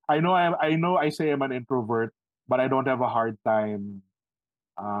okay. I know I say I'm an introvert, but I don't have a hard time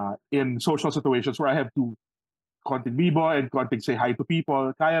in social situations where I have to konting bibo and konting say hi to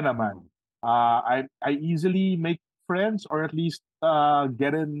people. Kaya naman. I easily make friends, or at least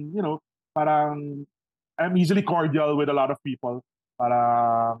get in, parang I'm easily cordial with a lot of people.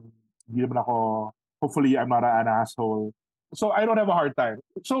 Parang hindi naman ako, hopefully I'm not an asshole. So I don't have a hard time.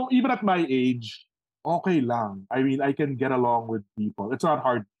 So even at my age, okay lang. I mean, I can get along with people. It's not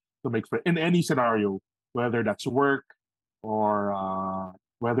hard to make friends in any scenario, whether that's work or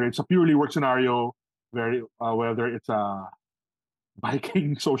whether it's a purely work scenario, whether it's a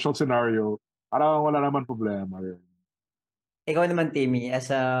biking social scenario. Parang wala naman problema yun. Ikaw naman, Timmy, as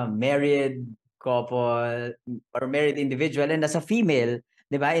a married couple or married individual and as a female,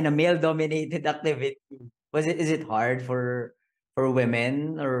 di ba, in a male-dominated activity, is it hard for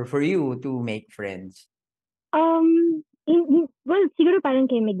women or for you to make friends? Well, siguro parang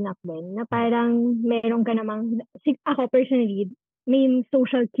kay Mignac din, na parang meron ka namang, ako personally, may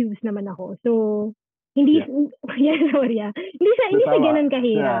social cues naman ako. So, hindi, sorry hindi sa ganun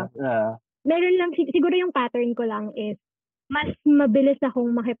kahirap. Yeah. Meron lang, siguro yung pattern ko lang is, mas mabilis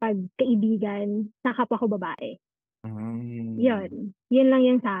akong makipagkaibigan sa kapwa ko babae. Yun lang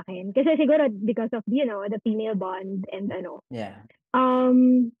yung sa akin. Kasi siguro because of, the female bond and ano. Yeah.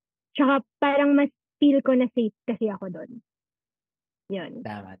 Tsaka parang mas feel ko na safe kasi ako doon. Yun.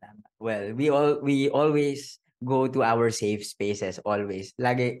 Tama. Well, we always go to our safe spaces, always.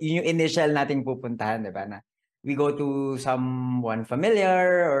 Lagi, yun yung initial nating pupuntahan, di ba? Na we go to someone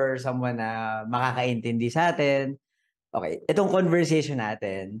familiar or someone na makakaintindi sa atin. Okay, itong conversation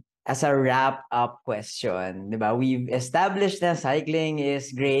natin, as a wrap-up question, di ba? We've established na cycling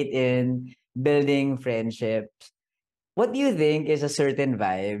is great in building friendships. What do you think is a certain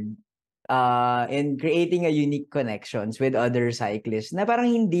vibe in creating a unique connections with other cyclists na parang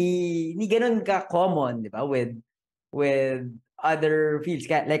hindi ganun ka-common, di ba? With other fields.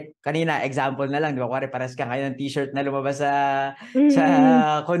 Like, kanina, example na lang, di ba? Kuwari, pares ka ngayon ng t-shirt na lumabas sa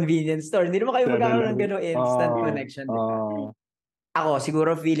convenience store. Hindi naman kayo magkakaroon ng gano'ng instant connection, di ba? Ako,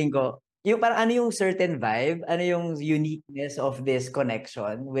 siguro feeling ko, yung parang ano yung certain vibe, ano yung uniqueness of this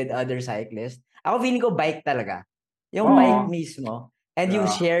connection with other cyclists. Ako feeling ko bike talaga. Yung bike mismo. And yung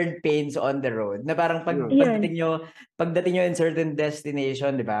shared pains on the road. Na parang pagdating nyo in certain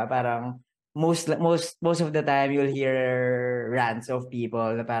destination, di ba? Parang most of the time you'll hear rants of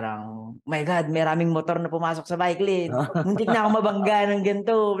people na parang, my God, may raming motor na pumasok sa bike lane. Muntik na ako mabangga ng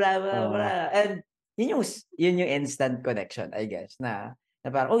ganito, blah, blah, blah. And yun yung instant connection, I guess, na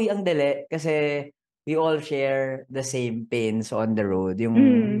parang, uy, ang dali, kasi we all share the same pains on the road.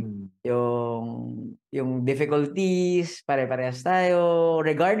 Yung difficulties, pare-parehas tayo,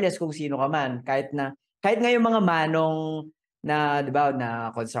 regardless kung sino ka man. Kahit nga yung mga manong na, di ba,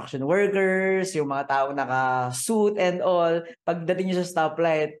 na construction workers, yung mga taong naka-suit and all, pagdating nyo sa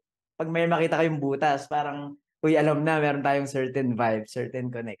stoplight, pag may makita kayong butas, parang, uy, alam na, meron tayong certain vibe,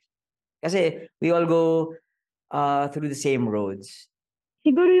 certain connection. Kasi we all go through the same roads.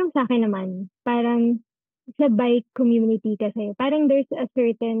 Siguro yung sa akin naman, parang sa bike community kasi, parang there's a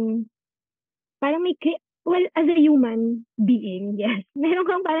certain, parang well, as a human being, yes, meron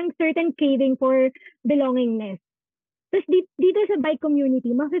kang parang certain craving for belongingness. Tapos dito sa bike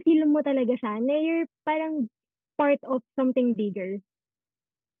community, mafeel mo talaga siya na you're parang part of something bigger.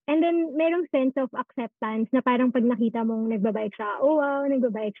 And then, merong sense of acceptance na parang pag nakita mong nagbabike siya, oh wow,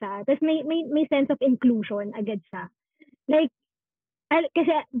 nagbabike siya. Tapos may sense of inclusion agad siya. Like,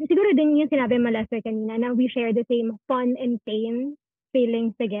 kasi siguro din yung sinabi mo last week kanina na we share the same fun and pain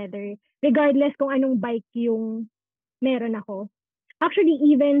feelings together. Regardless kung anong bike yung meron ako. Actually,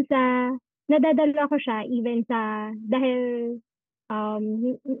 even nadadala ko siya, even dahil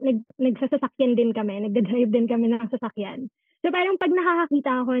nagsasasakyan din kami, nagdadrive din kami ng sasakyan. So parang pag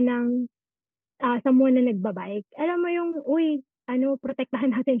nakakakita ako ng someone na nagbabike, alam mo yung, uy,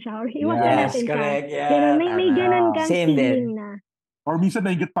 protektahan natin siya or iwasan natin correct, siya. Yeah, may ganun kang feeling na. Or minsan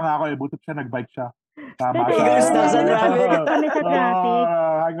nainggit pa nga ako buti siya nagbike siya. Tama siya. Sa traffic. Kami sa traffic.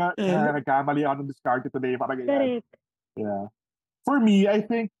 Nagkamali ako ng discard today. Parang ganyan. Correct. Yeah. For me, I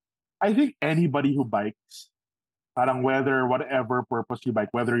think anybody who bikes Parang whatever purpose you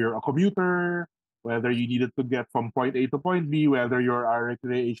bike, whether you're a commuter, whether you needed to get from point A to point B, whether you're a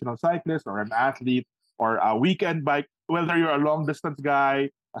recreational cyclist or an athlete or a weekend bike, whether you're a long distance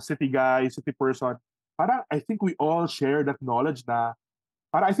guy, a city guy, city person, parang I think we all share that knowledge na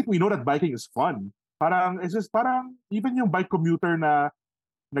parang I think we know that biking is fun. Parang it's just parang even yung bike commuter na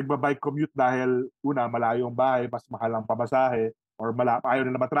nagbabike commute dahil una malayo ang bahay, mas mahal ang pamasahe or ayaw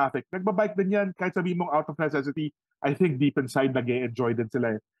nila ma-traffic. Nagbabike din yan kahit sabihin mong out of necessity. I think deep inside nag-enjoy din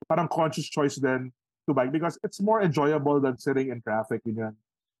sila eh. Parang conscious choice din to bike because it's more enjoyable than sitting in traffic ganyan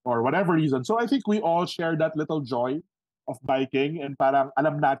or whatever reason. So I think we all share that little joy of biking and parang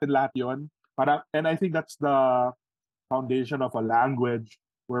alam natin lahat yon. Parang, and I think that's the foundation of a language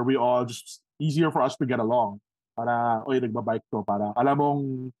where we all just easier for us to get along. Para, oy, nagbabike to. Para, alam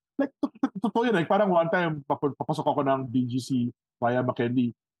mong, like, totoo yun. Like, parang one time, papasok ako ng BGC via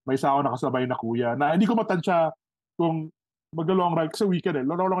McKinley. May isa ako nakasabay na kuya na hindi ko matansya kung mag-long ride kasi weekend eh.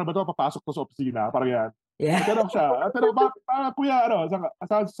 Long ride ba ito? Papasok to sa opisina. Parang yan. Yeah. Tanong siya. Pero kuya,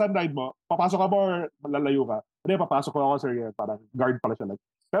 saan ride mo? Papasok ka ba or lalayo ka? Hindi, papasok ko ako, sir. Parang guard pala siya. Like.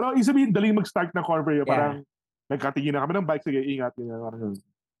 Pero isabihin, daling mag-start ng conversation. Parang, nagkatingin na kami ng bike. Sige, ingat. Parang,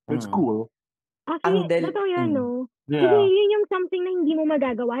 it's cool. Actually, totoo yan, no? Yeah. Kasi yun yung something na hindi mo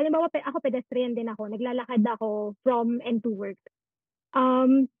magagawa. Halimbawa, ako pedestrian din ako. Naglalakad ako from and to work.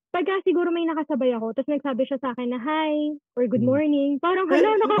 Pagka siguro may nakasabay ako, tapos nagsabi siya sa akin na hi or good morning, parang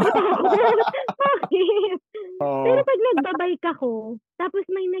hala, nakakatakot. Bakit? Pero pag nagbabike ako, tapos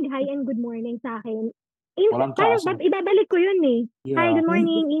may nag-hi and good morning sa akin, parang ibabalik ko yun eh. Yeah. Hi, good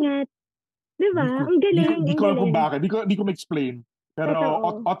morning, ingat. Diba? Ang galing. Hindi ko alam kung bakit. Hindi ko ma-explain. Pero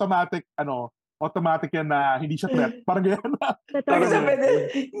automatic yan na hindi siya threat. Parang gano'n na.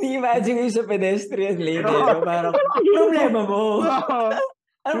 Hindi imagine yung sa pedestrian lady. Parang, problema mo.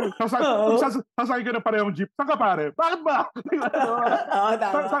 Sasakay ka na parehong jeep. Saan ka pare? Bakit ba? Oo,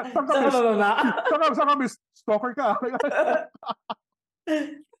 tama. Saan ka miss? Stalker ka?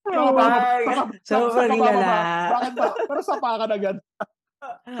 Sobrang lala. Bakit ba? Pero sapa ka na gan.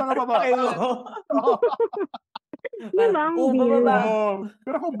 Saan ka ba? Diba?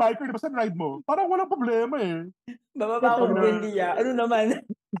 Pero kung biker, di ba saan ride mo? Parang walang problema eh. Bababa akong Buendia. Ano naman?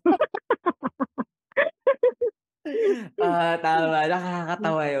 Tama.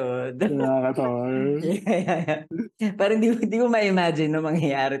 Nakakatawa yun. Nakakatawa. Yeah. Parang hindi ko ma-imagine na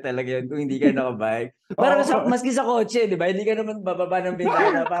mangyayari talaga yun kung hindi ka nakabike. Parang maski sa kotse, di ba? Hindi ka naman bababa ng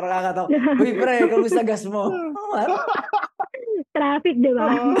bintana. Parang nakakatawa. Uy, pre, kamusta gas mo? Traffic, di ba?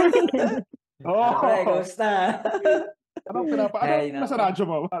 Pre, kamusta? Nasa radyo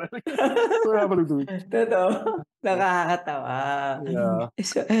mo? Totoo. Nakakatawa. Yeah.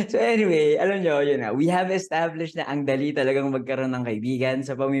 So anyway, alam nyo, yun na. We have established na ang dali talagang magkaroon ng kaibigan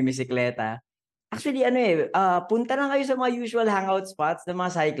sa pamimisikleta. Actually, punta lang kayo sa mga usual hangout spots ng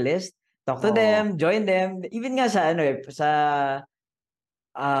mga cyclists. Talk to them, join them. Even nga sa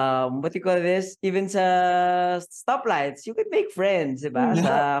what you call this? Even sa stoplights, you can make friends, diba?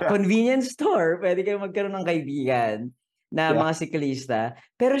 Sa convenience store, pwede kayo magkaroon ng kaibigan na mga siklista.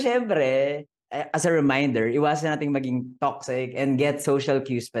 Pero syempre, as a reminder, iwasan nating maging toxic and get social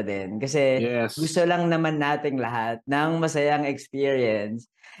cues pa din. Kasi gusto lang naman nating lahat ng masayang experience.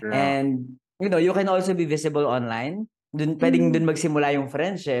 Yeah. And, you can also be visible online. Pwedeng dun magsimula yung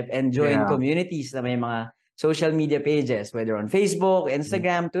friendship and join communities na may mga social media pages, whether on Facebook,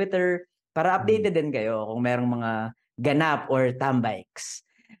 Instagram, Twitter, para updated din kayo kung merong mga ganap or tambikes.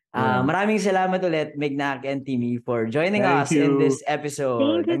 Maraming salamat ulit, Mignac and Timi, for joining us in this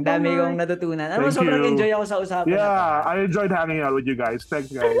episode. Ang dami kong natutunan. Sobrang enjoy ako sa usapan. Yeah, I enjoyed hanging out with you guys.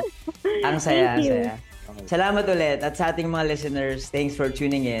 Thanks, guys. Ang saya. Salamat ulit. At sa ating mga listeners, thanks for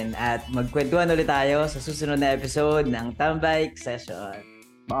tuning in. At magkwentuhan ulit tayo sa susunod na episode ng Tambike Session.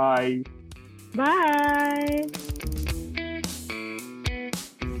 Bye! Bye!